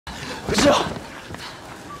後ろ。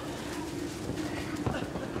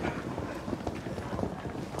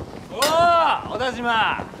おお、小田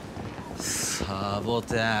島。サボ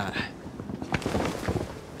テン。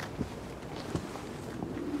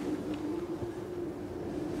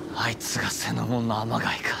あいつが瀬能門の天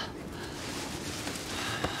貝か。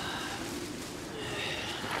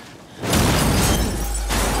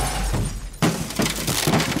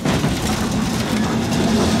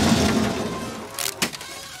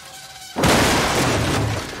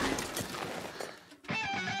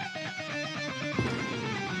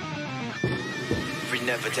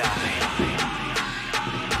Never die.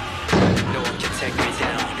 No one can take me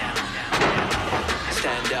down.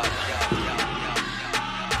 Stand up.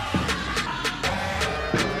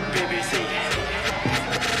 BBC.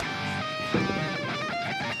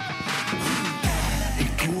 行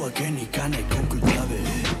くわけにいかないコンクラベ。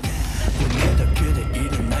胸だけでい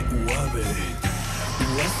らない上辺。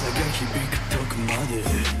噂が響く遠くまで。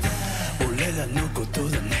俺らのこと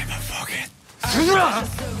だ Never forget。スズラン。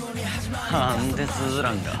なんでスズ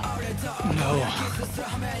ランが。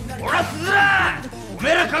俺はスズラン。お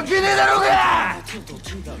めえら関係ねえだろうが。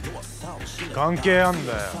関係あん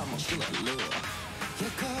だよ。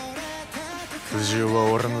藤尾は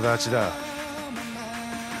俺のダチだ。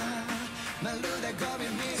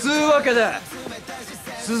つうわけで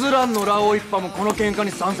スズランのラオウ一派もこの喧嘩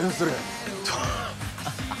に参戦する。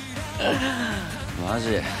マ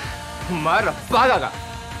ジお前らバカが。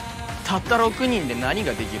たった6人で何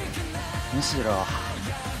ができる。むしろ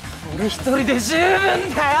俺一人で十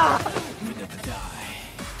分だよ。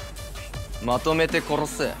まとめて殺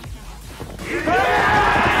せ。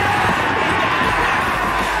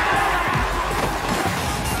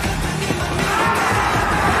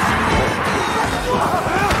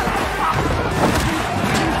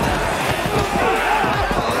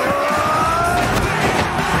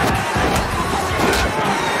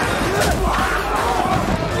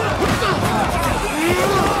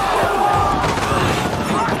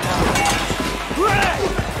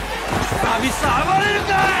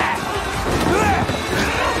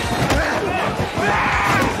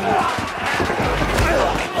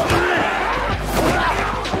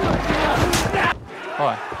お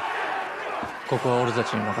い、ここは俺た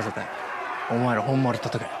ちに任せて、お前ら本丸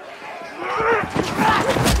叩け。